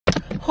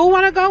Who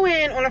want to go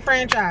in on a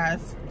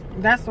franchise?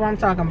 That's what I'm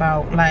talking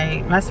about.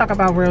 Like, let's talk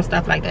about real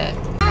stuff like that.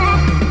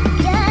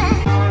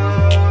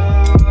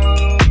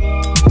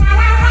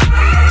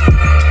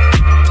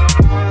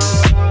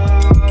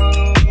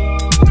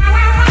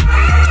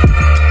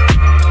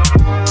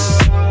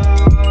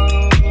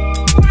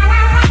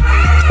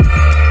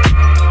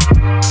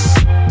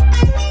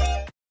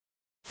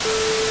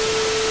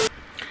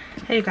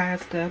 Hey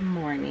guys, good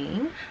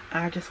morning.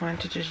 I just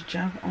wanted to just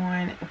jump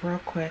on real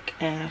quick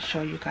and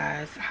show you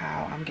guys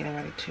how I'm getting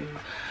ready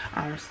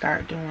to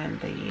start doing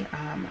the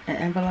an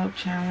envelope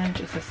challenge.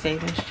 It's a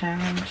savings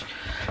challenge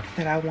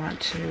that I want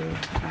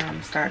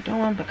to start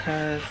doing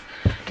because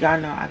y'all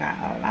know I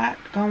got a lot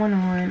going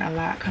on, a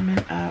lot coming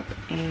up,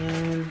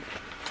 and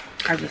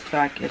I just feel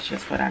like it's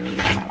just what I need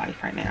in my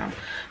life right now.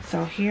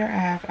 So here I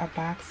have a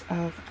box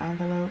of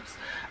envelopes.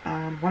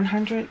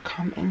 100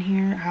 come in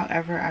here.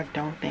 However, I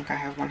don't think I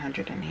have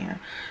 100 in here.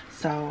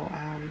 So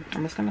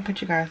I'm just going to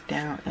put you guys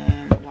down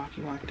and walk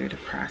you all through the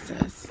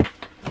process.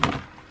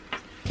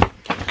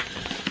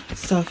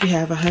 So if you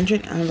have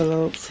 100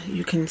 envelopes,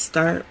 you can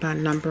start by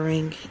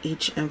numbering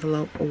each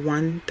envelope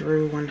 1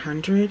 through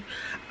 100.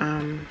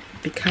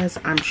 Because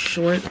I'm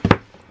short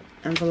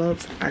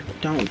envelopes, I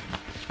don't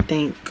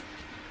think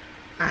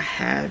I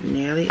have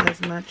nearly as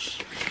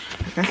much.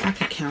 I guess I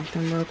could count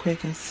them real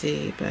quick and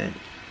see, but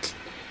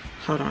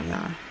hold on,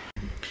 y'all.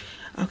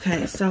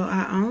 Okay, so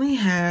I only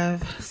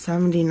have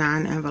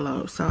 79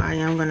 envelopes, so I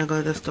am going to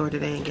go to the store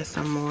today and get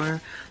some more,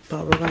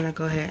 but we're going to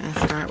go ahead and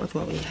start with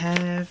what we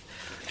have,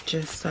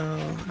 just so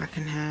I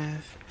can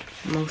have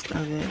most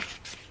of it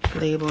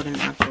labeled and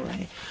out the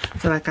way.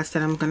 So like I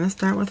said, I'm going to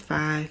start with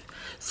 5.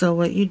 So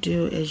what you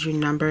do is you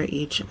number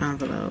each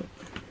envelope.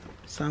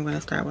 So I'm going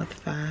to start with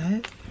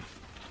 5.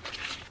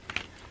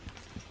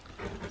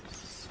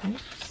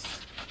 6.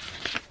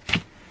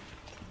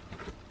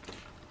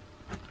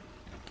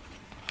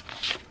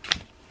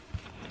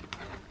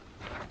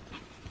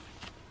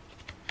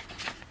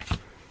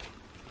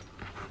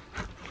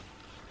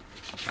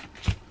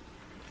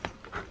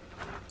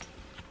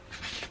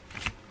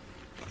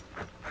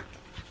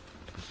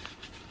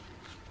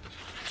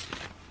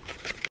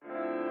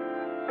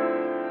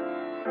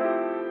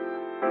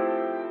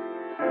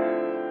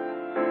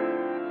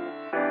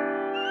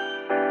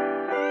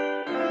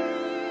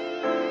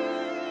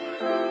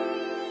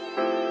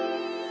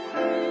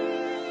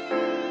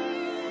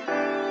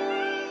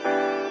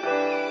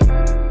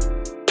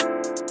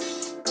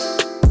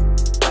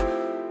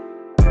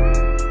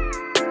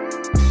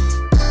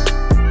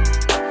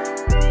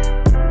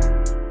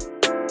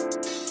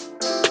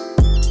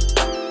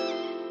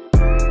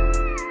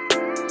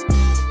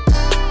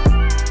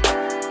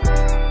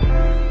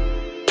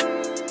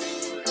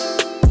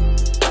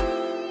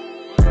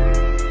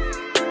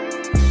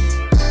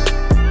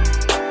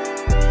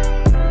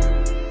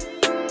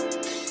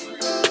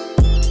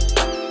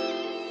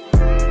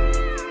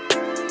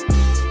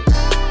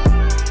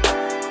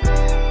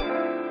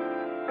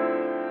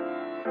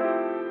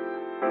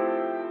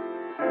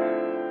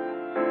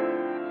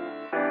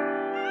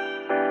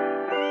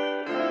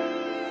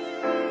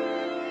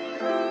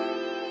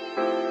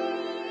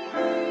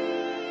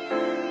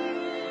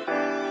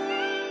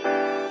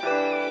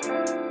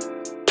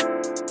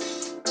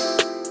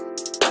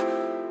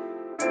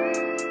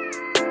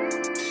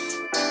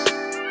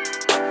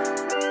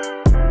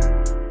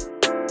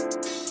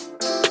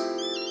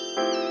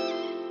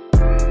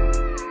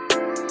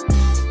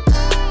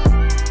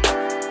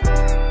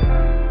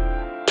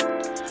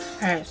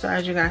 Alright, so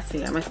as you guys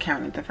see, I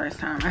miscounted the first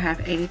time. I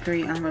have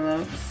 83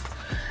 envelopes,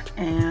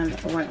 and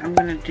what I'm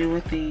going to do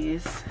with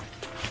these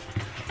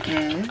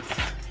is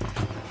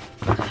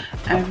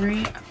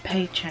every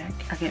paycheck,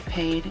 I get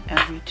paid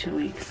every 2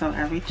 weeks. So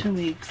every 2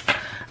 weeks,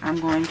 I'm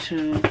going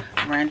to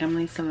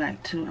randomly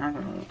select 2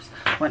 envelopes.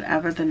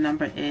 Whatever the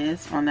number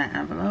is on that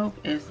envelope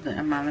is the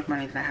amount of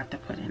money that I have to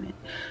put in it.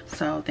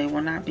 So they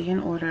will not be in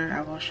order.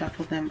 I will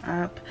shuffle them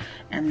up,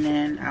 and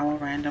then I will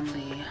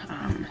randomly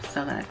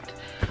select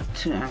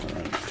 2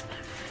 envelopes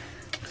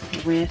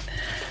with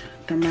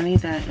the money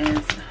that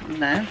is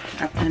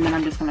left, and then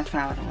I'm just going to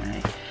file it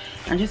away.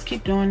 And just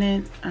keep doing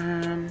it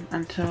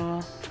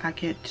until I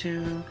get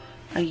to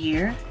a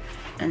year,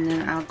 and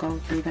then I'll go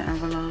through the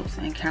envelopes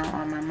and count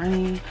all my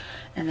money,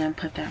 and then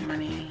put that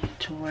money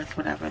towards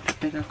whatever the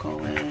bigger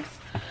goal is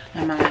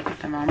in my life at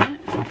the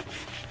moment.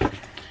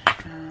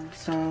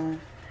 So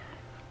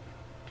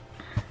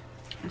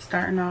I'm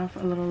starting off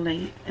a little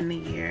late in the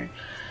year,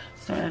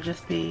 so it'll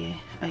just be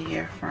a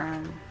year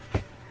from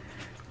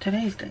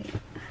today's date.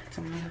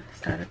 So I'm gonna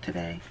start it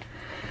today,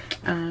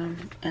 and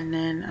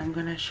then I'm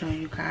gonna show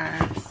you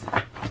guys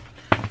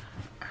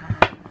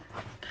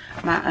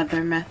my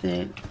other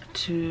method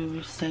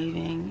to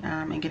saving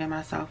and getting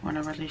myself on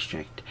a really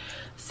strict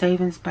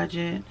savings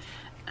budget.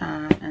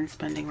 and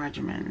spending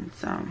regimen.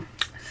 So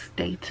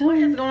stay tuned. What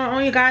is going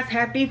on, you guys?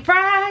 Happy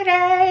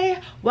Friday.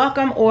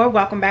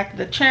 Welcome back to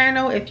the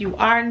channel. If you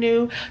are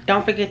new,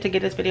 don't forget to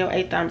give this video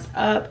a thumbs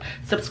up,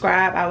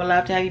 subscribe. I would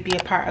love to have you be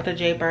a part of the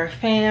Jaybird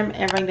fam,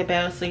 and ring the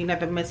bell so you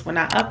never miss when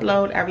I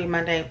upload every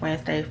Monday,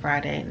 Wednesday,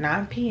 Friday,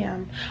 9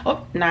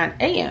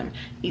 a.m.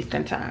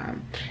 Eastern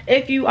time.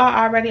 If you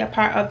are already a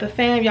part of the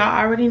fam, y'all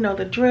already know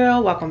the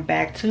drill. Welcome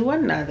back to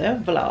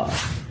another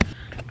vlog.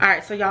 All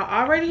right, so y'all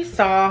already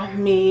saw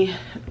me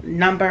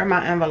number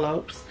my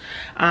envelopes.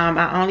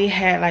 I only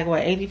had like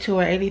what, 82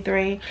 or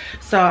 83.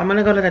 So I'm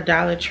gonna go to the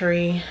Dollar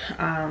Tree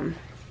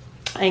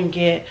and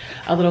get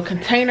a little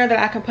container that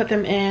I can put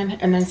them in,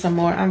 and then some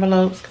more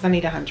envelopes because I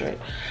need 100.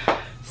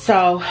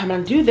 So I'm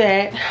gonna do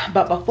that,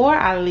 but before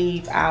I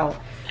leave out,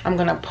 I'm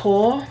gonna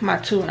pull my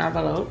 2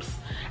 envelopes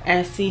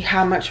and see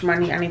how much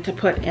money I need to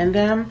put in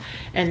them,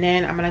 and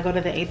then I'm gonna go to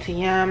the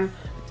ATM,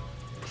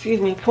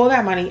 pull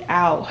that money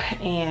out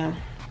and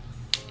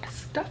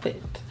stuff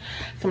it.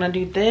 So I'm gonna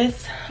do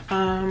this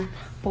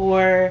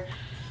for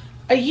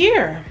a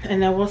year,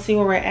 and then we'll see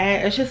where we're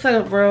at. It's just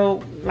a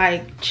real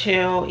like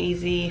chill,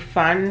 easy,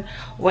 fun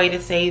way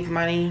to save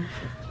money.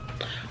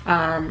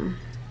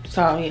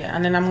 So yeah,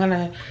 and then I'm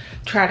gonna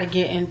try to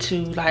get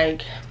into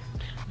like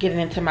getting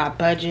into my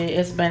budget.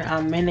 It's been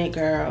a minute,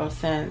 girl,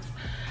 since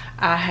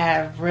I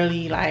have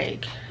really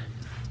like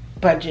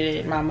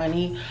budgeted my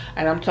money,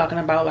 and I'm talking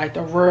about like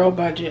the real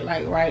budget,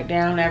 like write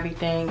down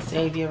everything,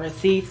 save your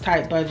receipts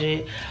type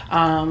budget.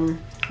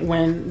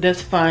 When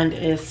this fund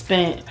is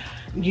spent,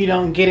 you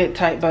don't get it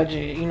type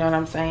budget, you know what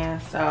I'm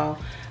saying? So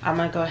I'm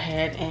gonna go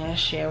ahead and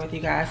share with you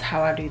guys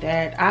how I do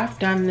that. I've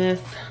done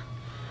this,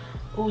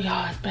 oh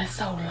y'all, it's been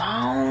so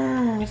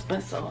long,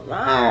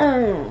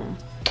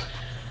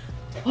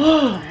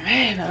 oh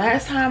man, the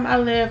last time I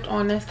lived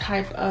on this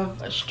type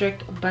of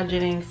strict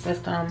budgeting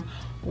system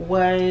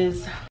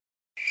was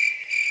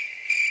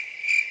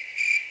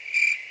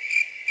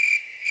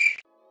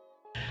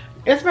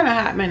it's been a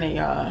hot minute,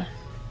 y'all.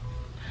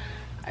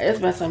 It's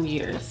been some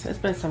years.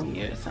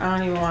 I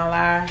don't even want to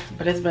lie,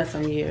 but it's been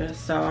some years.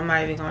 So I'm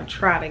not even going to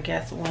try to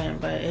guess when,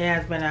 but it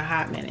has been a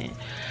hot minute.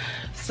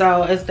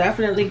 So it's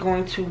definitely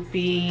going to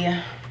be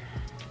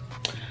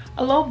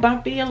a little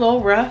bumpy, a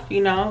little rough,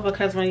 you know,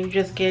 because when you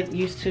just get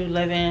used to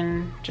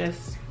living,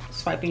 just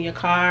swiping your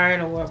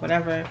card or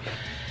whatever,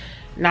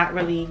 not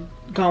really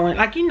going,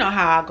 like, you know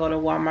how I'll go to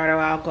Walmart or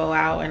I'll go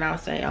out and I'll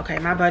say, okay,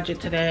 my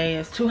budget today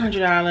is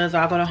 $200, or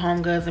I'll go to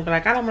Home Goods and be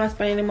like, I don't want to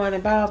spend any more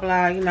than blah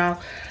blah, you know.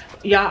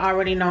 Y'all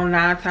already know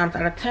 9 times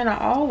out of 10 I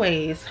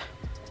always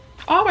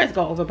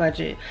go over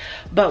budget.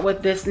 But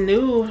with this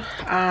new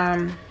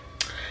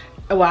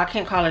well, I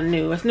can't call it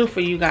new, it's new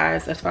for you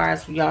guys as far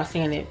as y'all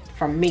seeing it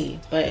from me,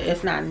 but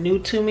it's not new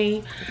to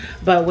me.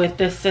 But with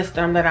this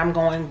system that I'm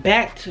going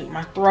back to,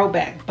 my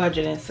throwback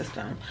budgeting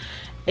system,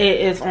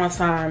 it is on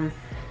some,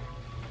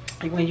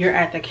 when you're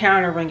at the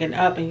counter ringing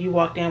up and you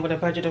walked in with a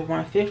budget of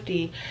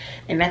 $150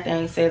 and that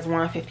thing says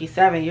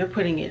 $157, you're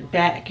putting it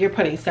back, you're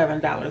putting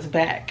 $7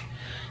 back.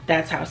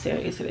 That's how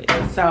serious it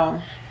is.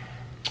 So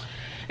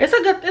it's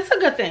a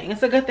good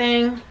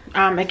thing.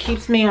 It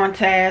keeps me on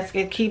task.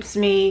 It keeps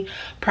me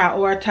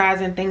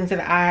prioritizing things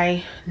that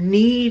I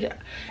need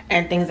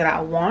and things that I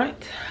want,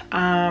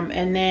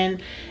 and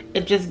then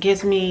it just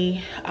gives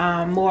me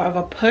more of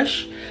a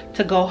push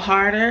to go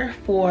harder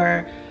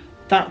for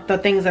the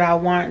things that I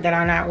want that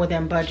are not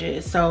within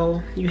budget.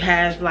 So you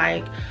have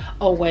like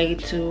a way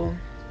to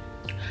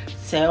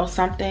sell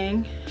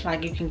something,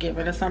 like you can get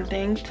rid of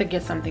something to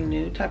get something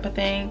new type of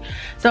thing.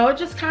 So it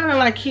just kind of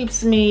like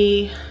keeps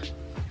me,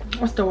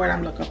 what's the word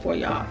I'm looking for,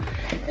 y'all?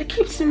 It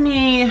keeps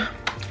me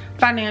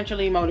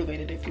financially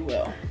motivated, if you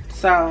will.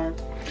 So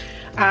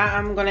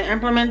I'm gonna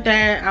implement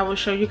that. I will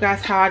show you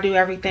guys how I do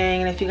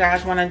everything, and if you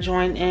guys want to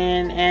join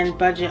in and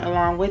budget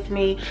along with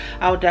me,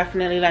 I will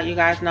definitely let you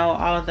guys know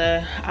all of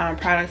the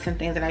products and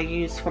things that I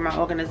use for my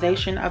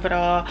organization of it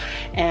all,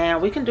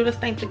 and we can do this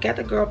thing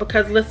together, girl.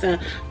 Because listen,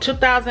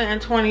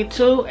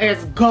 2022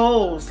 is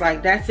goals,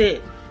 like that's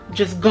it,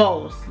 just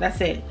goals,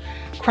 that's it,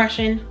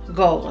 crushing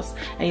goals.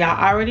 And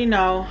y'all already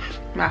know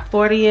my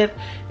 40th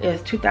is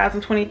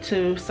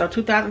 2022, so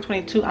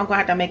 2022 I'm gonna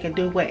have to make it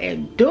do what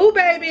it do,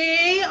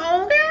 baby,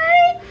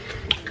 okay?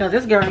 Because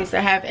this girl needs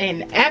to have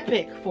an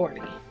epic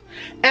 40.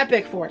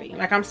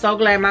 Like, I'm so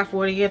glad my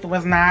 40th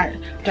was not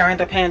during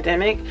the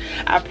pandemic.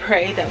 I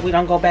pray that we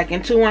don't go back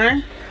into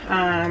one.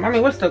 I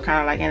mean, we're still kind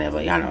of like in it,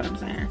 but y'all know what I'm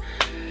saying.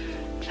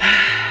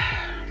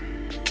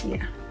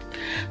 Yeah,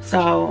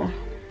 so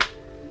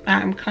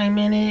I'm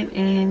claiming it,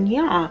 and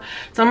yeah.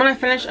 So I'm gonna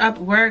finish up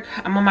work.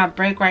 I'm on my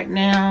break right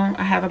now.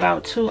 I have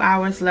about 2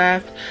 hours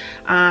left.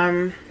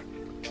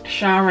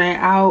 Showering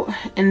out,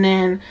 and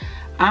then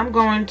I'm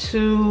going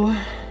to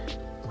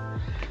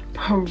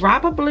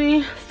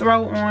probably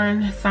throw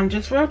on some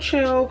just real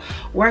chill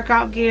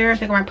workout gear. I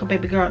think I might put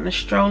baby girl in the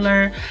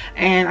stroller,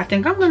 and I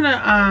think I'm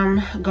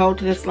gonna go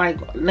to this like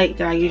lake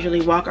that I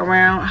usually walk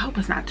around. I hope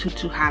it's not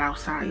too hot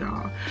outside,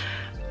 y'all.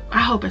 I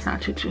hope it's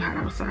not too hot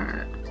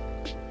outside.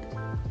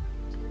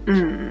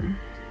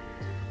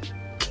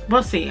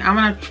 we'll see. I'm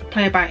gonna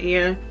play it by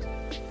ear.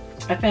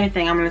 If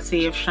anything, I'm gonna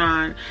see if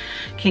Sean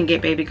can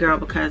get baby girl,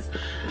 because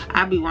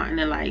I be wanting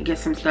to like get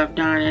some stuff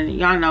done, and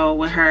y'all know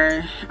with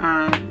her,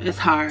 it's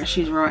hard.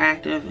 She's real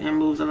active and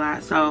moves a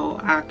lot, so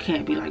I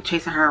can't be like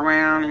chasing her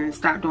around and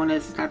stop doing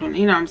this, stop doing,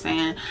 you know what I'm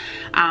saying?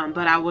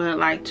 But I would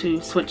like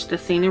to switch the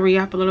scenery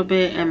up a little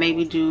bit and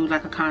maybe do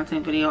like a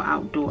content video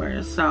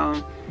outdoors.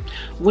 So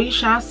we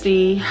shall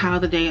see how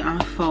the day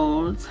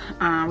unfolds.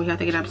 We have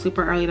to get up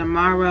super early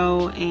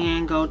tomorrow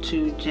and go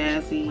to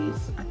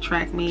Jazzy's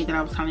track meet that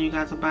I was telling you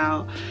guys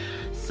about.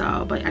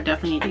 So, but I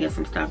definitely need to get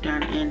some stuff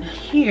done in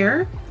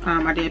here.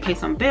 I did pay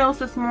some bills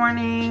this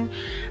morning.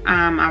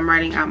 I'm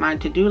writing out my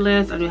to-do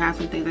list. I do have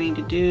some things I need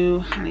to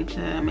do. I need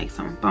to make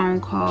some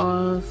phone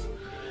calls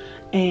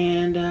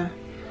and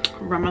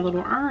run my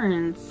little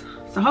errands.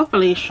 So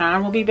hopefully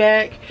Sean will be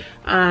back,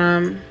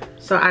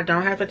 so I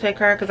don't have to take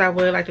her, because I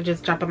would like to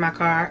just jump in my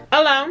car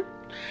alone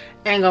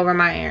and go run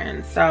my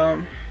errands.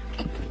 So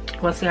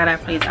we'll see how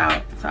that plays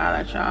out. So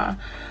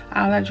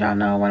I'll let y'all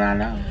know when I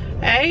know.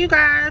 Hey you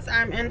guys,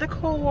 I'm in the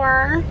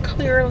car,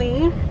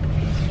 clearly.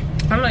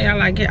 I know y'all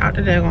like, get out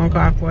the daggone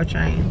car for a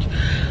change.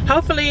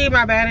 Hopefully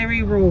my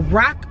battery will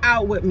rock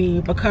out with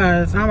me,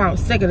 because I'm about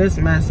sick of this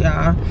mess,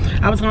 y'all.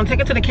 I was gonna take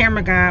it to the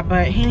camera guy,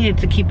 but he needed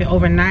to keep it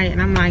overnight,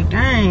 and I'm like,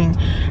 dang,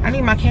 I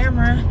need my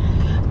camera.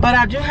 But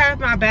I do have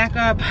my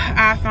backup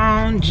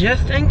iPhone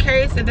just in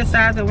case it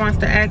decides it wants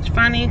to act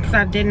funny, because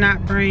I did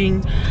not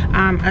bring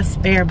a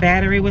spare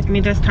battery with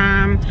me this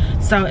time.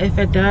 So if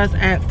it does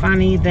act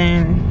funny,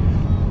 then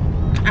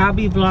I'll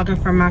be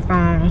vlogging from my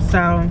phone.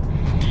 So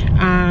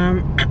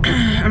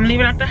I'm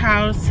leaving out the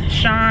house.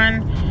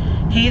 Sean,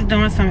 he's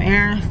doing some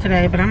errands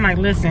today, but I'm like,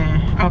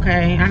 listen,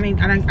 okay,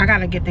 I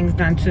gotta get things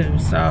done too.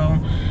 So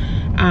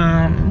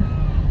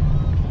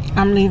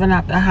I'm leaving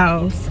out the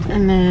house,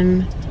 and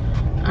then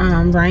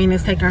Rain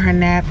is taking her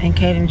nap, and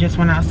Kaden just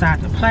went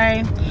outside to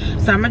play.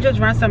 So I'm gonna just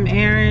run some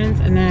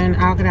errands, and then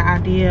I'll get an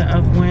idea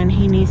of when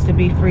he needs to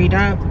be freed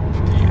up,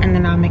 and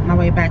then I'll make my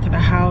way back to the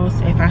house.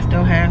 If I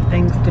still have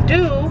things to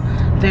do,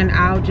 then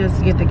I'll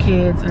just get the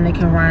kids and they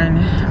can run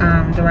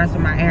the rest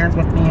of my errands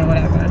with me or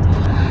whatever.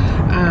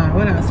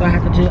 What else do I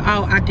have to do?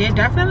 Oh, I did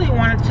definitely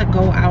want to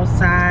go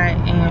outside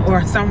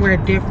or somewhere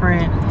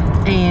different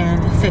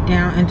and sit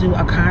down and do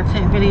a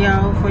content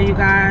video for you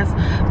guys,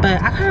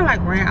 but I kind of like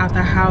ran out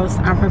the house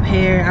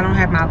unprepared. I don't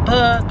have my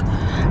book,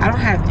 I don't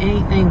have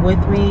anything with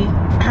me,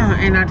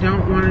 and I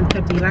don't want it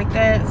to be like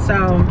that.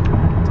 So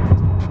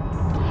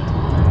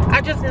I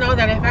just know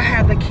that if I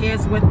have the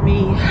kids with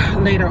me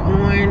later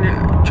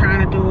on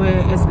trying to do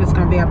it, it's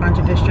gonna be a bunch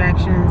of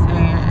distractions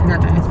and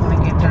nothing is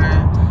gonna get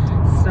done.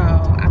 So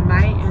I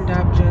might end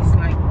up just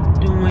like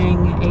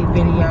doing a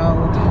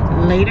video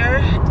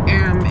later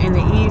in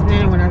the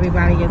evening when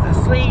everybody is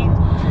asleep,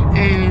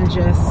 and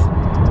just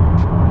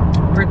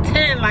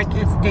pretend like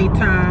it's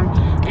daytime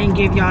and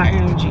give y'all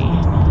energy.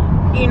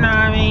 You know what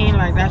I mean?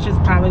 Like, that's just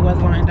probably what's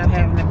going to end up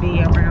having to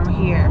be around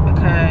here,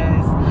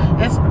 because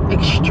it's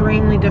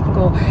extremely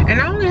difficult. And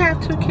I only have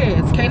 2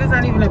 kids. Kate is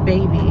not even a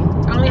baby.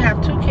 I only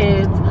have 2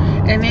 kids,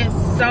 and it's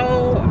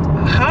so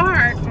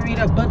hard for me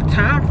to book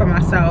time for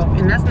myself,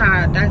 and that's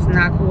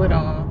not cool at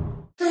all.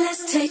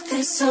 Let's take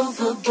this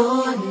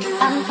overboard now.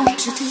 I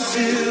want you to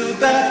feel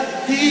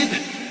that heat,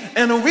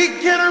 and we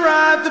can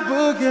ride the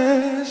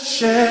boogie,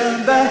 share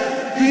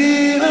that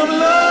beat of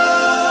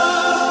love.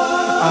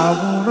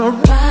 I wanna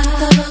ride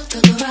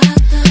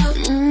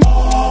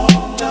all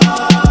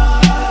night,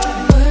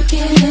 work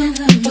it in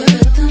the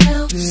rhythm,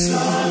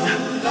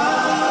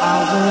 I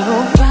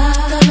wanna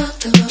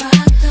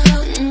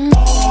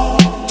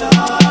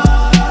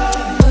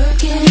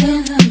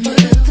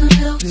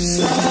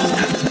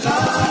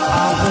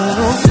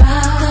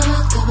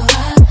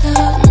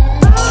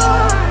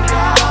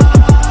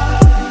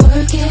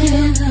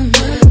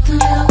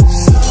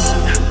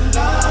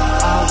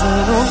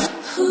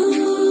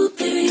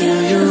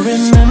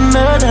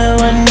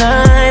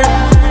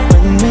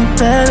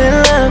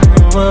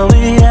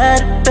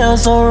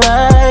so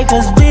right,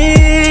 cause we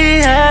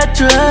had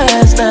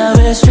trust. Now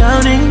it's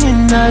drowning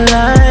in our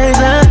lives.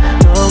 I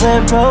know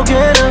we're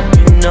broken up,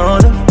 you know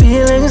the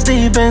feelings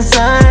deep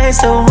inside.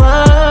 So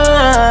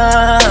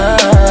what's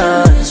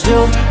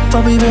you,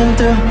 what we've been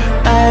through,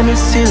 I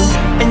miss you,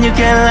 and you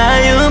can't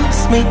lie, you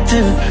miss me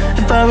too.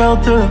 If I roll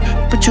through,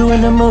 put you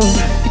in the mood,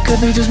 it could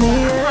be just me.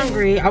 I'm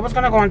hungry. I was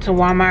gonna go into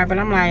Walmart, but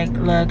I'm like,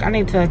 look, I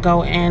need to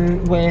go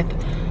in with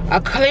a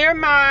clear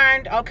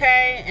mind,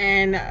 okay,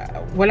 and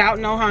without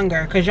no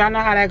hunger, because y'all know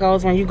how that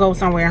goes when you go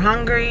somewhere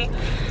hungry.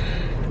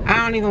 I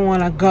don't even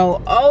want to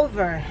go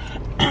over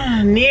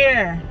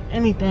near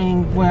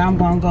anything where I'm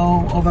gonna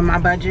go over my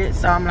budget.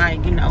 So I'm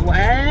like, you know what,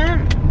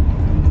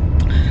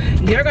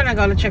 you're gonna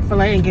go to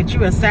Chick-fil-A and get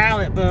you a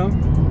salad, boo.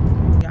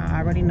 Y'all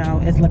already know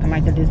it's looking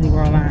like the Disney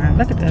World line.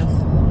 Look at this,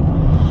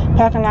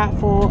 parking lot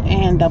full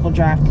and double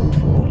drive-through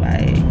full.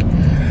 Like,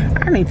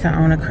 I need to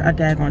own a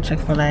daggone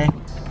Chick-fil-A.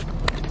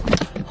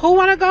 Who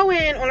wanna go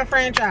in on a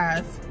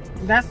franchise?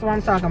 That's what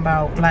I'm talking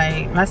about.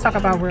 Like, let's talk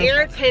about real.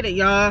 Irritated,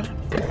 y'all.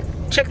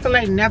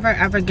 Chick-fil-A never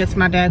ever gets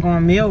my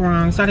daggone meal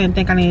wrong, so I didn't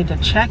think I needed to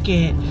check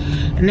it.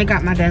 And they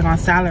got my daggone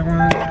salad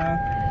wrong, y'all.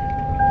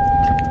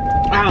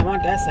 I don't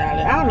want that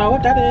salad. I don't know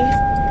what that is.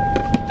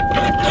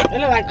 It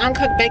look like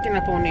uncooked bacon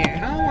up on there. I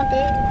don't want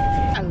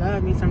that. I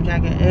love me some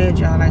Jagged Edge,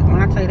 y'all. Like,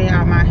 when I tell you they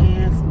are my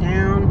hands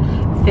down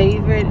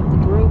favorite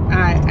group,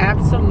 I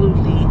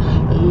absolutely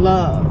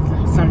love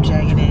some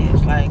Jagged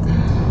Edge. Like,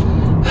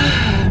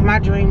 my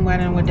dream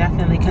wedding would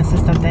definitely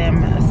consist of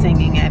them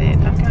singing at it.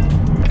 Okay.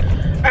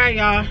 All right,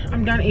 y'all.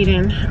 I'm done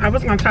eating. I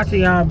was gonna talk to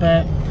y'all,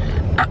 but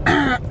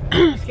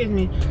excuse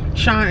me.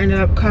 Sean ended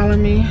up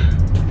calling me.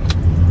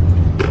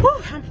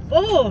 Whew, I'm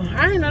full.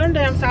 I didn't know them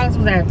damn salads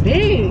was that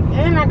big.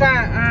 And I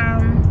got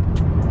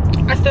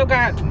I still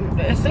got,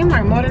 it seemed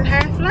like more than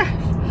half left.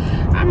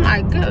 I'm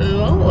like, good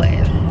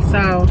Lord.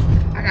 So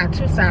I got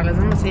 2 salads.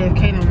 I'm gonna see if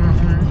Kaden want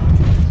one.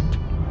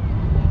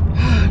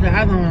 The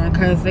other one,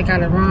 because they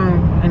got it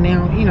wrong, and they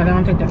don't, you know, they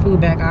don't take the food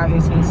back,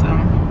 obviously. So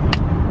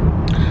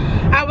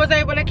I was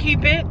able to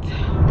keep it.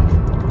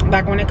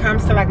 Like, when it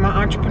comes to like my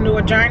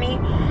entrepreneur journey,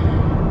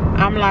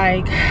 I'm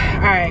like,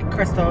 all right,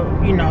 Crystal,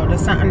 you know,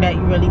 there's something that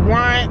you really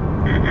want.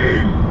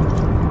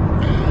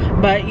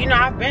 But you know,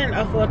 I've been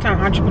a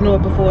full-time entrepreneur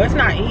before. It's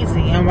not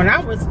easy. And when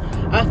I was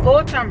a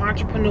full-time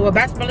entrepreneur,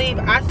 best believe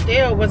I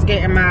still was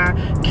getting my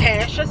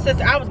cash assist.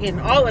 I was getting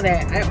all of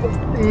that.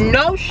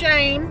 No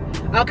shame,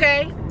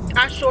 okay?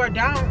 I sure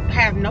don't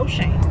have no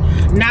shame.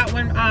 Not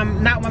when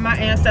my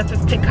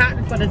ancestors picked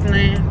cotton for this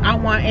land. I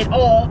want it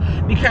all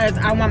because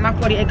I want my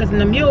 40 acres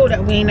and a mule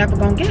that we ain't never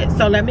gonna get.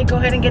 So let me go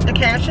ahead and get the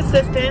cash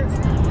assistance,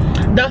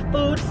 the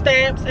food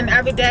stamps, and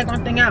every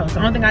daggone thing else. The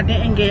only thing I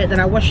didn't get that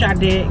I wish I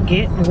did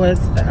get was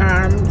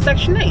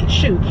Section 8.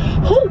 Shoot,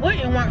 who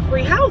wouldn't want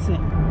free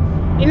housing?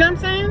 You know what I'm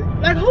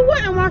saying? Like, who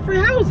wouldn't want free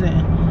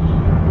housing?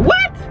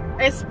 What?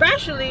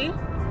 Especially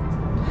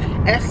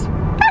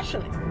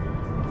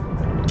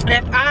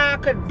if I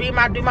could do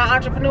my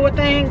entrepreneur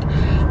thing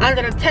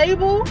under the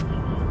table,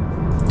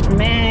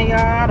 man, y'all,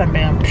 I'd have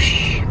been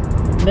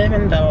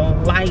living the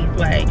life.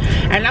 Like,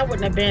 and I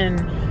wouldn't have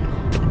been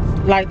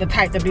like the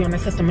type to be on the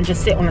system and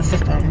just sit on the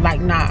system. Like,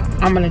 nah,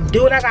 I'm gonna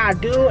do what I gotta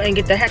do and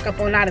get the heck up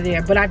on out of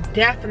there. But I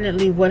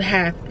definitely would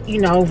have,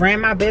 you know,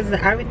 ran my business,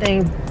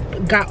 everything,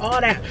 got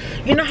all that.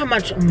 You know how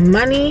much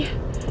money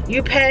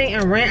you pay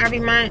in rent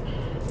every month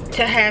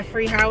to have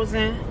free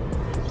housing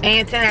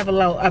and to have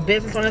a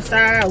business on the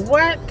side?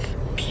 What?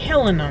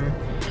 Killing them.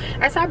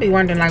 That's why I be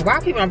wondering, like, why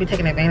people don't be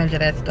taking advantage of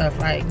that stuff.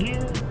 Like,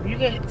 you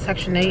get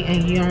Section 8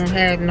 and you don't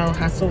have no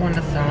hustle on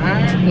the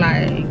side.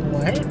 Like,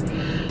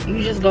 what?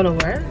 You just go to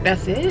work?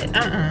 That's it?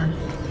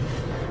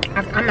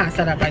 I'm not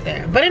set up like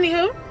that. But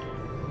anywho,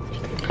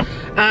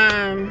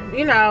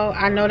 you know,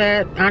 I know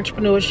that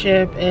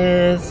entrepreneurship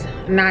is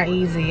not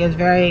easy. It's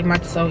very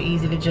much so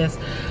easy to just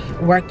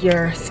work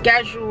your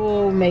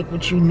schedule, make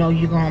what you know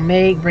you're gonna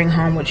make, bring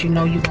home what you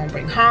know you're gonna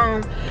bring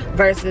home,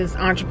 versus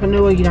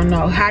entrepreneur, you don't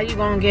know how you're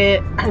gonna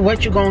get,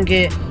 what you're gonna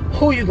get,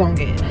 who you're gonna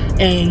get,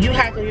 and you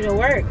have to do the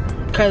work,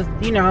 because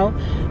you know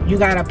you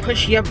gotta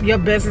push your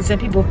business in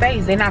people's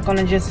face. They're not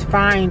gonna just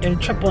find and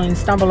triple and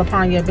stumble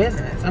upon your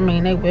business. I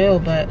mean, they will,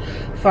 but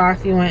far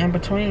few and in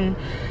between.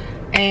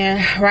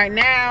 And right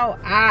now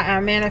I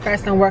am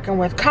manifesting working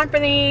with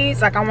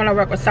companies. Like, I want to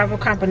work with several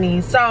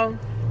companies. So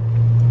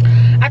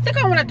I think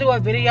I want to do a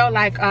video,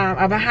 like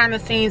a behind the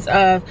scenes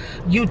of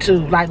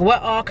YouTube, like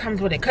what all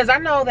comes with it. Because I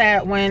know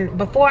that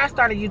before I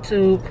started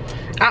YouTube,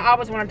 I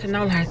always wanted to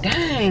know, like,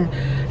 dang,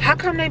 how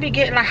come they be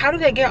getting, like, how do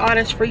they get all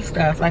this free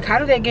stuff? Like, how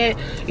do they get,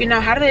 you know,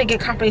 how do they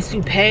get companies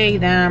to pay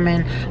them?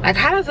 And like,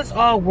 how does this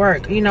all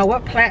work? You know,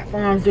 what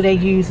platforms do they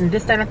use, and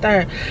this, that, and the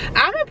third.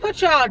 I'm gonna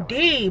put y'all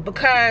D,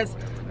 because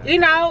you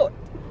know,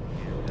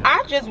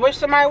 I just wish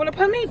somebody would have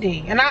put me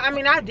D. And I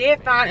mean, I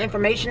did find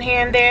information here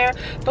and there,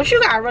 but you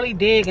gotta really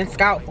dig and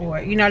scout for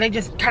it. You know, they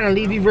just kind of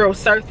leave you real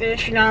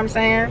surface, you know what I'm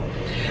saying?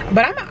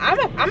 But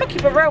I'm gonna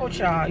keep it real with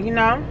y'all, you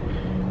know?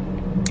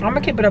 I'm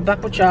gonna keep it a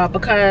buck with y'all,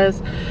 because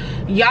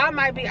y'all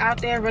might be out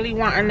there really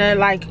wanting to,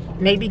 like,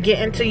 maybe get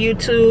into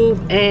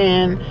YouTube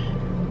and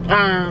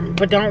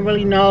but don't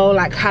really know,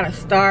 like, how to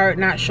start,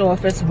 not sure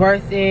if it's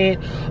worth it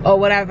or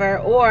whatever.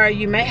 Or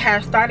you may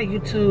have started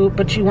YouTube,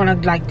 but you want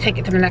to, like, take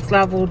it to the next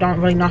level,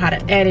 don't really know how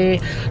to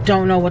edit,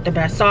 don't know what the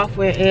best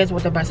software is,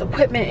 what the best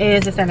equipment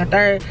is, this and the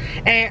third.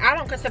 And I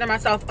don't consider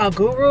myself a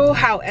guru.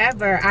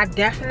 However, I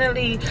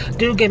definitely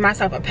do give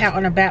myself a pat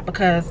on the back,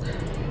 because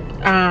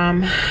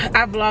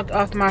I vlogged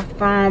off my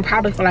phone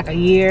probably for like a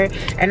year,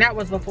 and that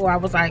was before I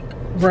was like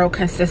real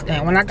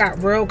consistent. When I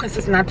got real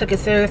consistent, I took it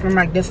serious, and I'm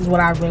like, this is what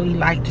I really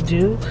like to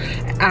do.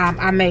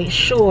 I made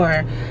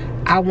sure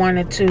I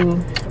wanted to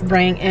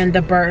bring in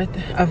the birth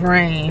of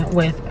rain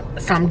with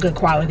some good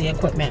quality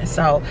equipment.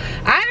 So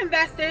I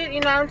invested,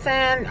 you know what I'm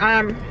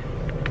saying?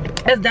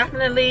 It's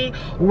definitely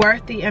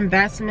worth the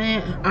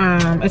investment.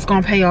 It's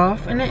gonna pay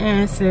off in the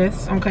end,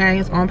 sis. Okay,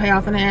 it's gonna pay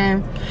off in the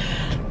end.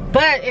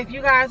 But if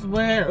you guys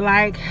would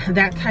like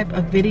that type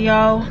of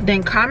video,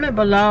 then comment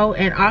below,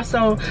 and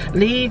also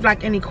leave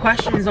like any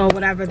questions or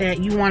whatever that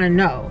you want to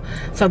know,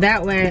 so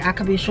that way I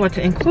could be sure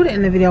to include it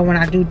in the video when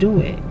I do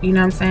it. You know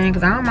what I'm saying?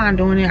 Because I don't mind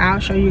doing it. I'll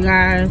show you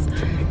guys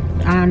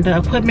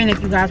the equipment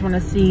if you guys want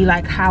to see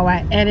like how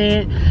I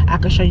edit. I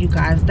can show you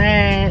guys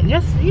that.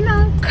 Just, you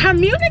know,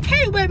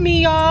 communicate with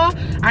me, y'all.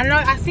 I know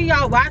I see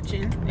y'all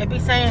watching. It be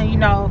saying, you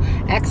know,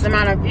 X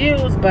amount of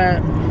views,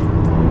 but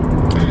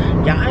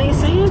y'all ain't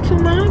saying too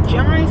much.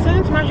 Y'all ain't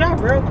saying too much. Y'all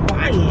real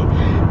quiet.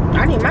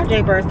 I need my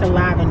Jaybirds to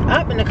liven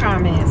up in the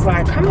comments.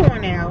 Like, come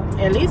on now.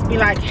 At least be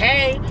like,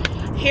 hey,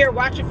 here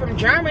watching from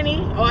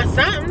Germany or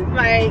something.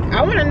 Like,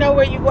 I want to know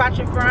where you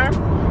watching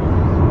from.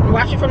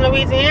 Watching from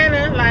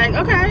Louisiana. Like,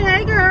 okay,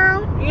 hey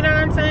girl. You know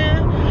what I'm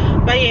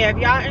saying? But yeah, if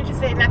y'all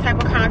interested in that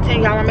type of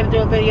content, y'all want me to do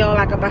a video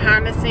like a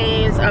behind the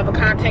scenes of a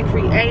content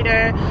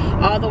creator,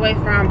 all the way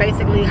from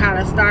basically how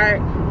to start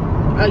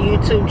a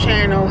YouTube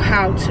channel,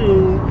 how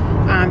to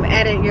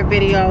edit your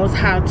videos,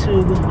 how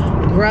to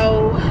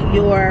grow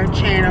your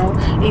channel,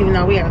 even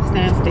though we at a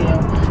standstill.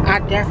 I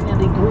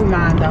definitely grew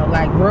mine though,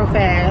 like real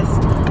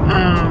fast.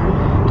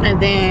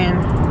 And then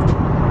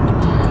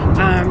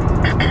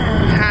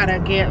how to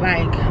get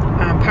like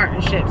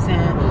partnerships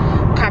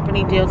and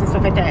company deals and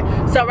stuff like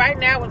that. So right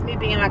now, with me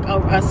being like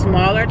a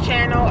smaller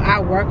channel, I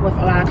work with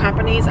a lot of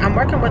companies. I'm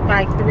working with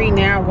like 3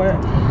 now.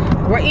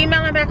 We're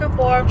emailing back and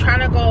forth, trying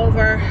to go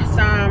over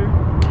some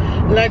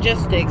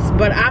logistics,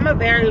 but I'm a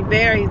very,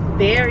 very,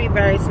 very,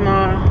 very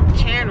small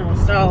channel,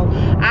 so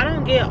I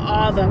don't get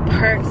all the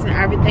perks and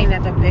everything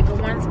that the bigger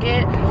ones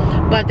get.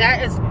 But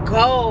that is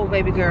gold,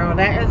 baby girl.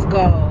 That is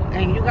gold,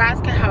 and you guys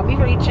can help me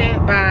reach it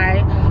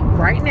by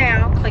right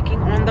now clicking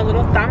on the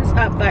little thumbs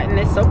up button.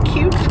 It's so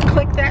cute.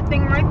 Click that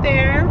thing right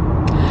there,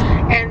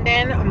 and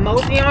then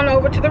mosey on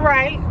over to the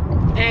right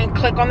and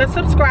click on the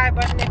subscribe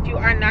button if you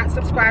are not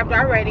subscribed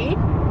already.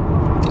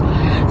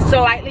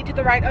 Slightly to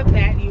the right of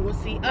that, you will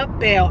see a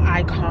bell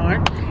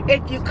icon.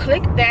 If you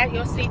click that,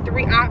 you'll see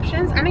 3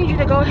 options. I need you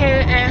to go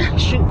ahead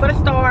and shoot for the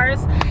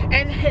stars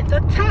and hit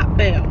the top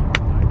bell.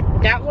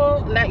 That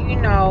will let you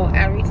know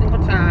every single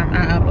time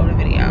I upload a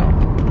video.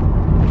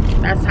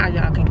 That's how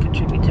y'all can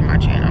contribute to my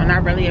channel, and I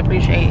really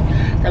appreciate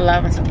the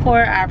love and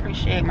support. I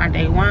appreciate my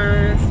day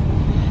ones.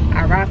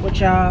 I rock with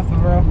y'all for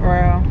real, for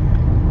real.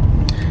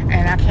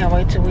 And I can't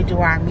wait till we do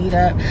our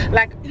meetup.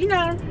 Like, you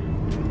know,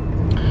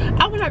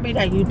 I want to be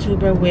that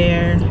YouTuber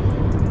where,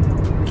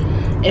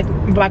 if,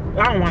 like,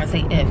 I don't want to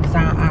say if, because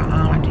I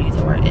don't like to use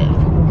the word if.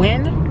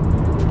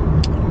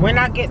 When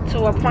I get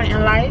to a point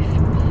in life,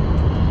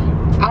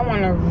 I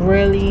want to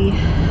really,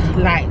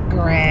 like,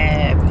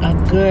 grab a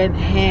good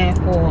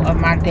handful of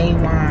my day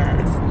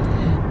ones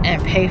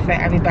and pay for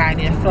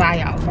everybody to fly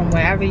out from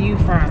wherever you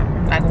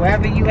from. Like,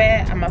 wherever you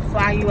at, I'm going to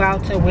fly you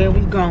out to where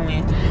we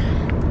going,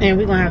 and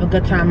we're going to have a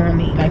good time on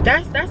me. Like,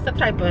 that's the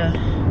type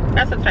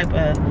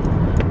of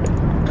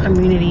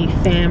community,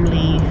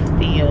 family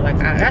feel. Like,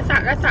 that's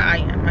how I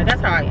am. Like,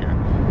 that's how I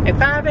am.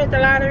 If I hit the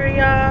lottery,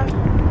 y'all,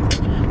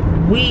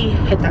 we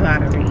hit the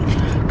lottery.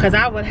 Because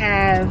I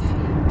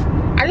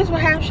just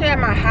would have shit at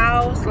my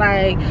house.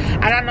 Like,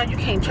 and I know you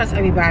can't trust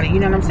everybody, you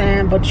know what I'm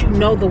saying? But you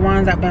know the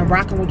ones that been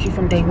rocking with you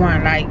from day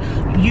one. Like,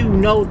 you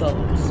know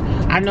those.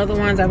 I know the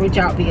ones that reach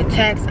out via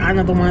text. I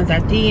know the ones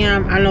that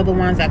DM. I know the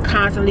ones that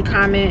constantly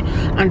comment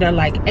under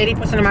like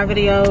 80% of my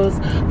videos.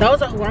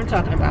 Those are who I'm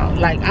talking about.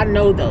 Like, I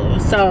know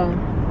those. So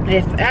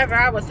if ever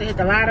I was to hit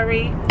the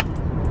lottery,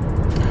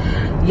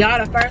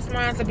 y'all the first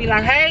ones to be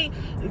like, hey,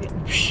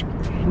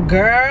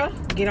 girl,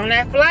 get on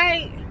that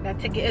flight. That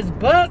ticket is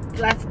booked.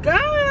 Let's go.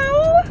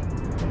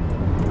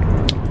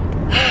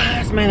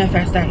 Let's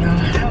manifest that, y'all.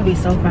 That would be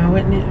so fun,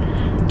 wouldn't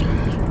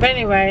it? But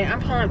anyway,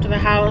 I'm pulling up to the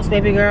house.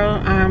 Baby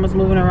girl was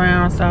moving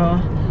around, so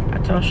I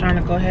told Sean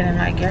to go ahead and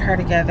like get her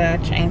together,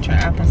 change her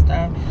up and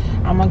stuff.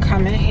 I'm gonna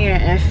come in here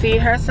and feed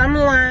her some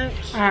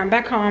lunch. All right,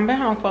 back home. Been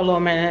home for a little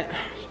minute.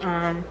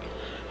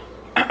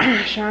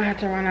 Sean had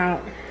to run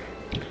out,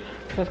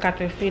 so it's got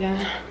to feeding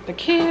the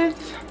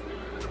kids,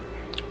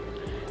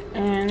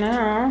 and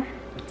now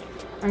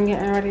I'm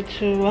getting ready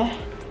to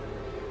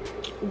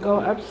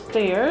go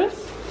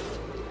upstairs.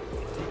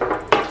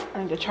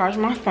 I need to charge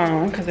my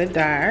phone because it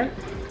died,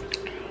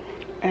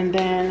 and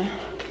then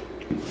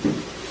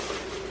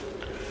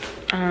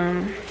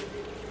I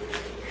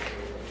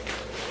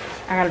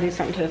gotta do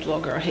something to this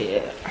little girl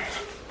head.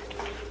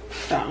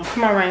 So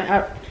come on, Rain,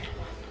 up.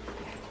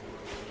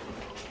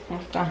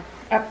 Let's go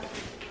up.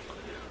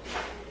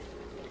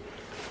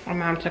 My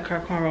mom took her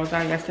cornrows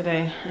out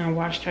yesterday and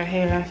washed her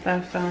hair and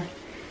stuff, so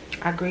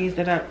I greased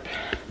it up.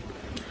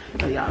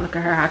 So y'all look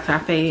at her how I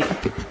fade.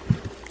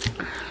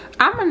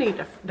 I'm gonna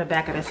need the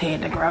back of this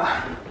head to grow.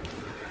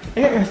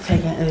 It is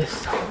taking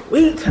its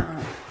sweet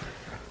time.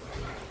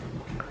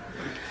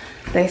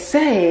 They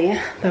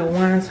say the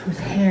ones whose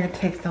hair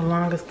takes the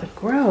longest to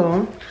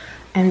grow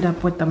end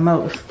up with the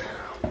most.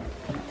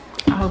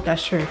 I hope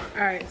that's true.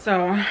 All right,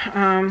 so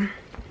I'm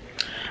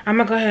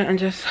gonna go ahead and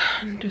just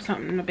do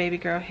something to baby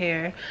girl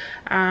hair.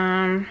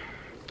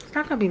 It's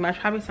not gonna be much,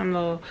 probably some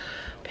little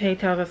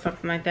pigtails or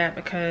something like that,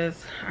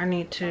 because I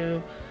need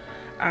to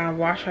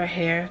wash her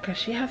hair, because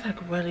she has like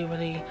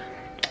really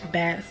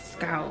bad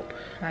scalp.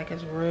 Like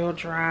it's real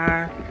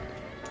dry.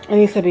 It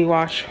needs to be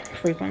washed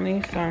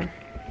frequently. So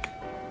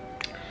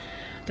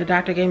the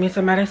doctor gave me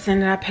some medicine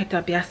that I picked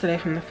up yesterday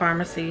from the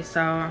pharmacy,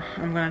 so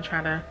I'm gonna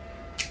try to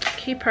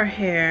keep her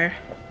hair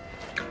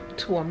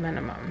to a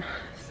minimum.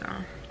 So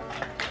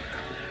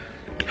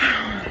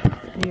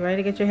you ready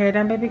to get your hair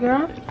done, baby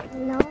girl?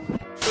 No.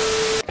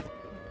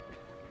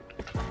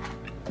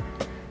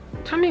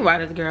 Tell me why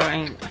this girl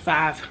ain't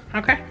 5,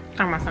 okay?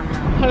 Talking about something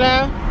else.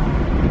 Hello?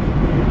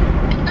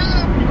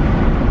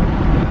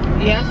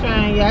 Yes,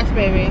 Ryan. Yes,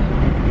 baby.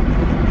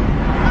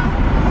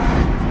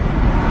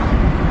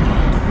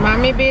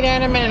 Mommy be there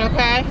in a minute,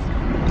 okay?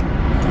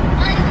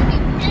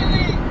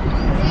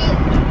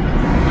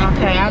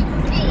 Okay,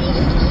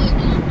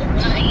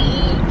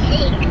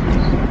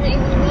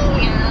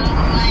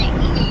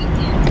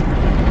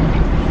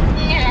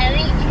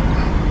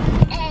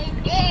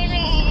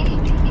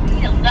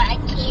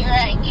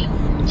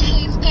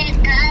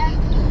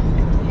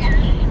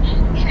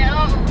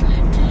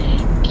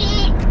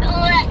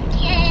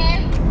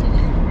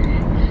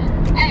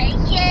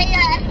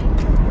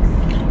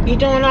 you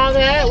doing all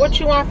that? What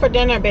you want for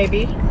dinner,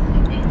 baby?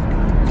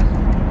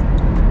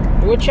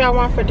 What y'all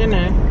want for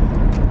dinner?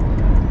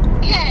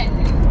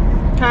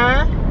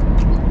 Huh?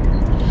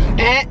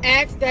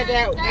 Ask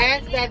Dada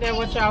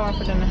what y'all want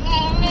for dinner.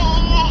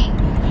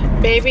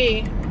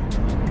 Baby.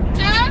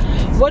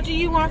 What do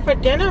you want for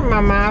dinner,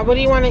 Mama? What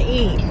do you want to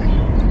eat?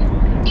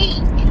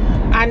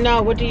 I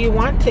know. What do you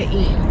want to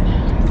eat?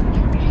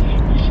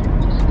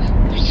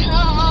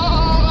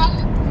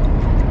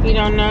 You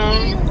don't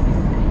know?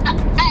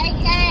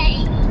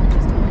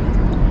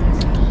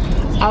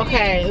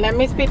 Okay, let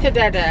me speak to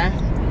Dada.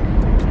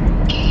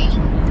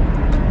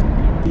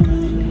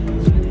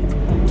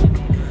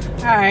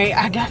 Alright,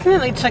 I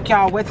definitely took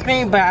y'all with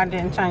me, but I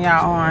didn't turn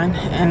y'all on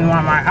in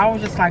Walmart. I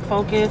was just like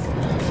focused,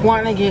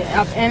 wanting to get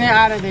up in and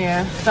out of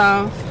there.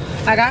 So,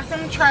 I got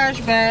some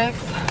trash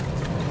bags.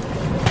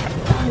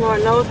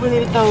 Lord knows we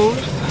needed those.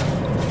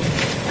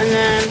 And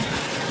then,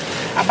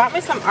 I bought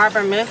me some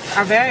Arbor Mist.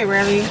 I very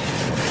rarely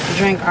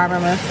drink Arbor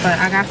Mist, but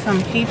I got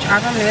some peach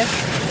Arbor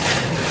Mist.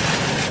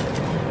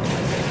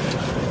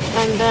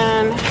 And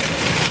then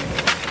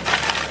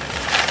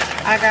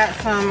I got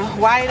some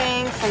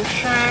whiting, some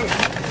shrimp.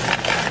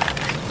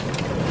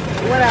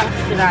 What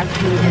else did I get?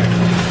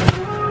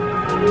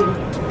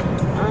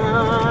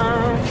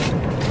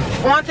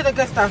 On to the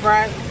good stuff,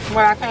 right?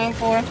 What I came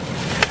for.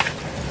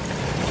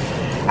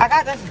 I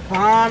got this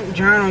bomb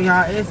journal,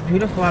 y'all. It's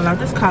beautiful. I love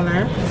this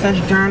color. It says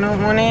journal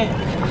on it.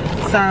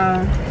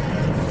 So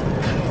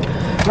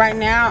right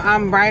now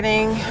I'm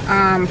writing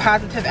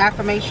positive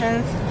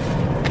affirmations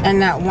in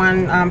that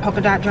one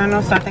polka dot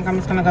journal. So I think I'm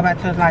just gonna go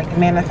back to like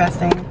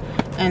manifesting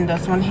in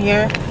this one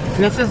here.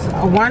 And this is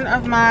one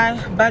of my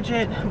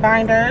budget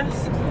binders.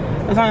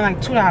 It's only like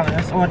 $2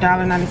 or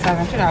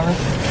 $1.97,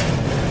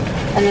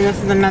 $2. And then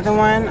this is another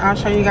one. I'll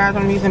show you guys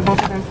what I'm using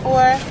both of them for.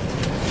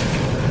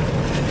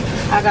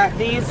 I got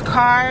these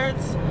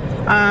cards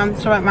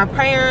to write my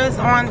prayers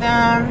on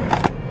them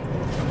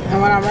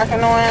and what I'm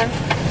working on.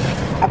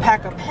 A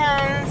pack of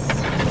pens,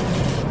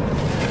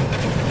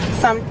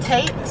 some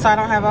tape so I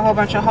don't have a whole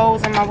bunch of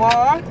holes in my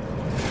wall,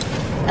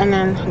 and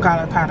then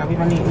garlic powder. We've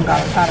been eating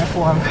garlic powder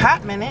for a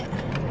hot minute.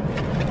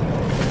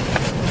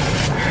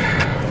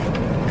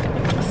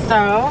 So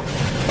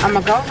I'm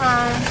gonna go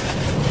home,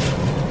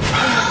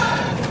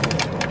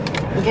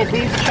 get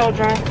these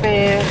children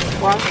fed.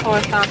 Well, I'm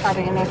sure Sean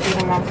probably in there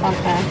feeding them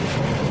something.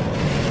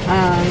 I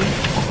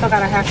still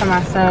gotta have some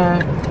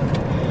myself.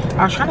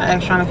 I was trying to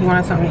ask Sean if he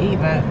wanted something to eat,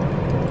 but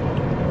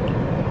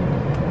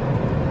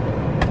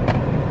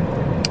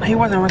he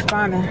wasn't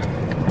responding.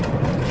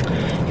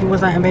 He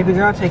was letting baby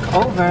girl take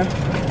over.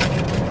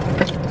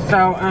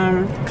 So,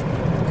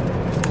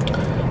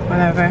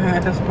 whatever,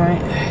 at this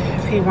point.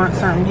 If he wants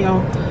something,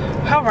 he'll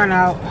run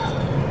out.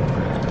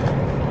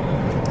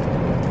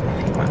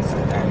 If he wants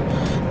something.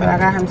 But I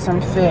got him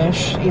some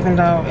fish, even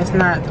though it's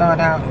not thawed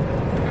out.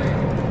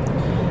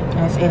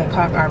 And it's 8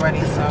 o'clock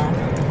already, so.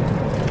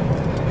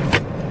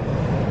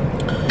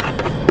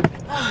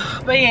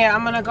 But yeah,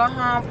 I'm gonna go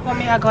home, pour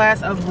me a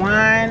glass of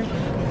wine,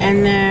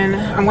 and then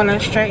I'm gonna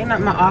straighten up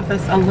my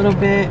office a little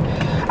bit.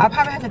 I'll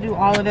probably have to do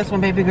all of this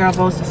when baby girl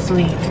goes to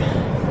sleep.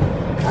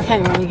 I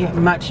can't really get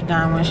much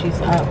done when she's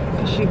up.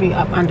 She be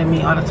up under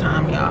me all the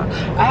time, y'all.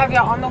 I have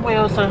y'all on the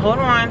wheel, so hold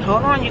on,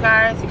 you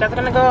guys. You guys are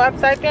gonna go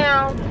upside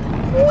down.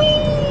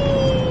 Whee!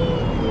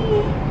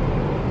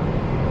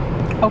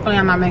 Hopefully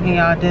I'm not making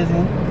y'all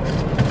dizzy.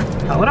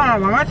 Hold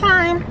on, one more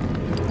time.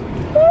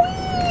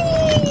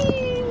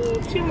 Whee!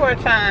 2 more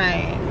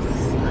times.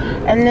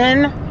 And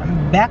then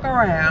back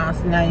around.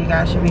 So now you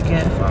guys should be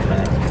good for a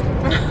minute.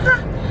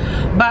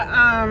 But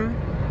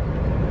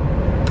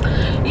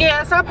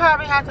yeah, so I'll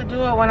probably have to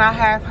do it when I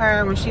have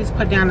her, when she's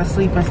put down to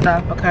sleep and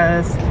stuff,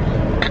 because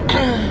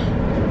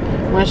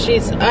when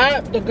she's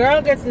up, the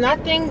girl gets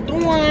nothing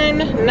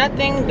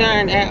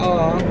done at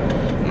all.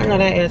 I know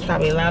that is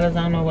probably loud as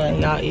I don't know what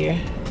in y'all ear.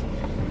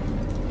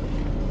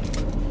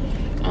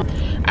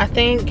 I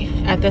think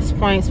at this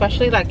point,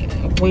 especially like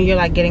when you're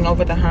like getting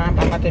over the hump,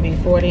 I'm about to be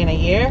 40 in a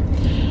year.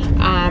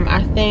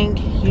 I think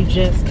you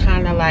just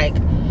kind of like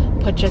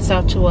put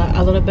yourself to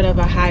a little bit of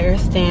a higher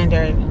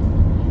standard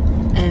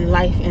in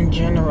life in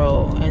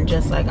general, and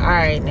just like, all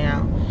right,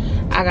 now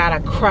I gotta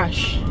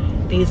crush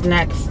these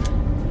next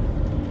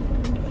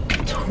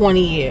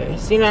 20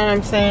 years. You know what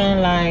I'm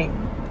saying? Like,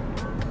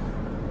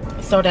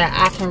 so that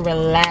I can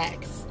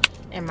relax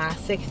in my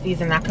 60s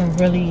and I can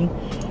really,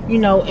 you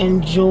know,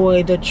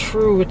 enjoy the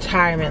true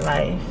retirement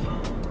life.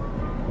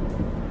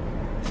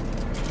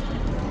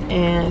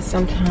 And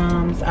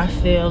sometimes I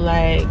feel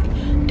like,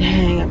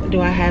 dang,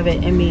 do I have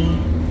it in me?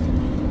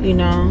 You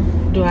know,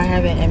 do I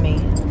have it in me?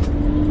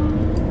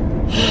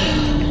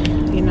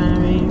 You know what I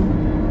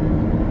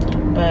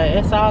mean? But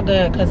it's all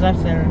good, because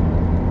listen,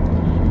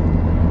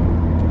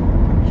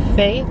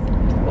 faith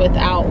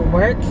without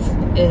works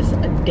is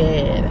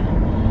dead.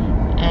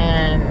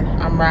 And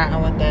I'm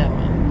riding with that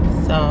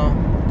one. So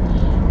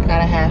I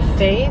gotta have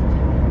faith.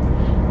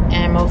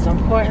 And most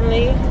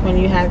importantly, when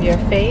you have your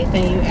faith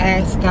and you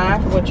ask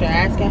God for what you're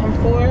asking him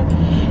for,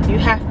 you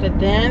have to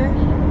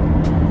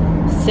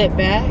then sit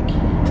back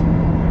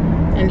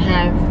and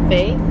have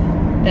faith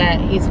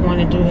that he's going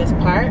to do his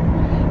part.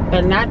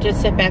 But not just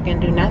sit back and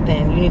do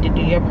nothing. You need to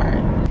do your part.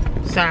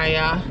 Sorry,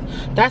 y'all.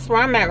 That's where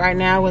I'm at right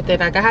now with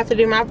it. Like, I have to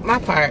do my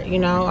part, you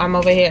know. I'm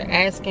over here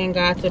asking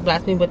God to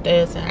bless me with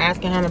this and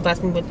asking him to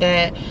bless me with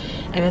that.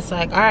 And it's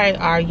like, all right,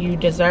 are you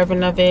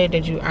deserving of it?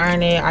 Did you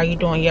earn it? Are you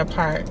doing your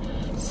part?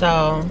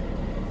 So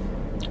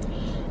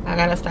I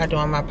gotta start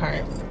doing my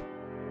part.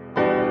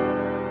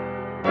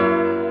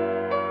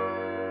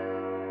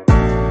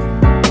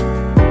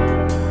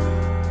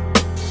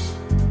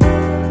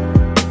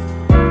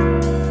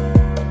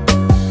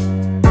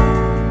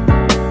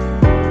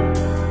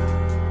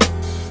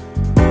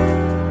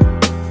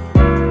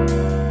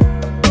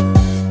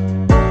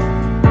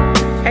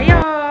 Hey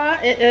y'all,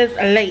 it is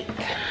late.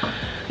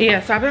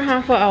 Yeah, so I've been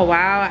home for a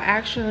while. I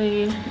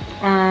actually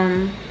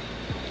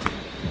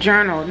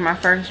journaled my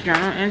first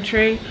journal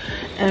entry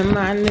in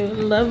my new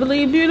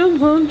lovely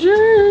beautiful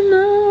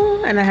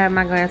journal, and I have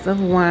my glass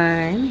of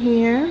wine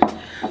here.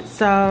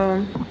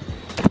 So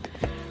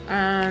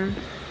I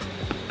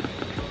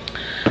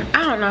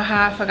don't know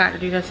how I forgot to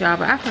do this, y'all,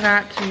 but I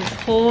forgot to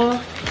pull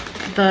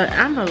the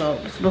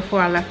envelopes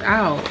before I left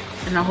out,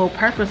 and the whole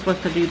purpose was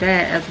to do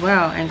that as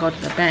well and go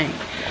to the bank.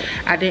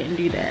 I didn't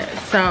do that,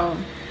 so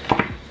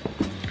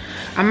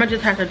I'm gonna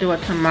just have to do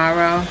it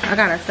tomorrow. I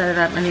gotta set it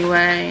up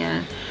anyway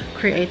and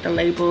create the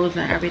labels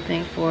and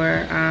everything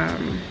for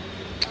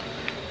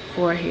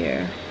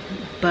here.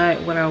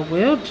 But what I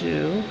will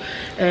do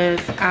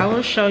is I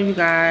will show you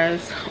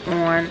guys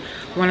on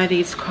one of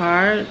these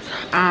cards.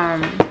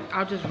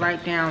 I'll just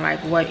write down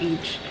like what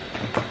each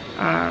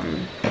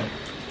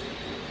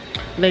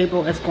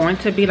label is going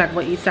to be, like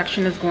what each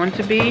section is going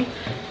to be.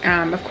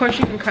 Of course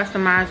you can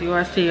customize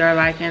yours to your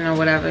liking or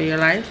whatever you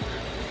like.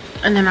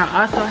 And then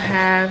I also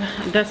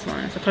have this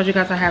one. So I told you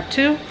guys I have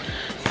two.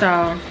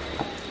 So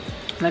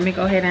let me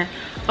go ahead and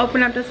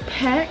open up this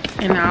pack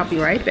and I'll be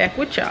right back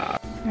with y'all.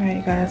 All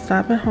right, guys, so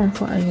I've been home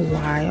for a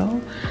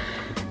while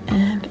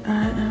and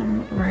I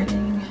am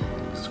writing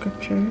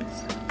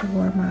scriptures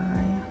for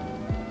my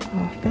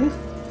office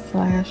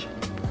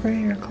 /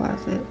 prayer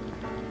closet.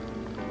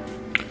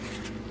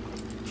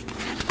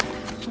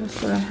 So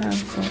that's what I have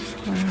so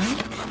far.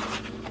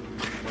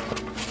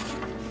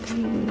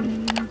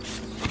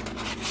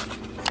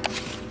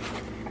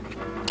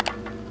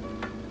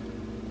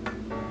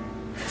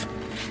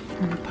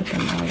 I'm gonna put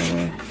them all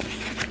away.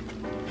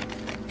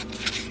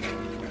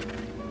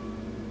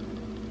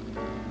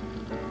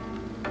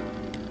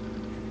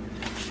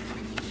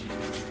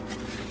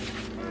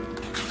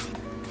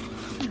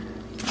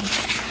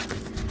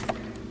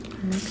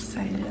 I'm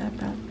excited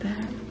about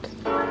that.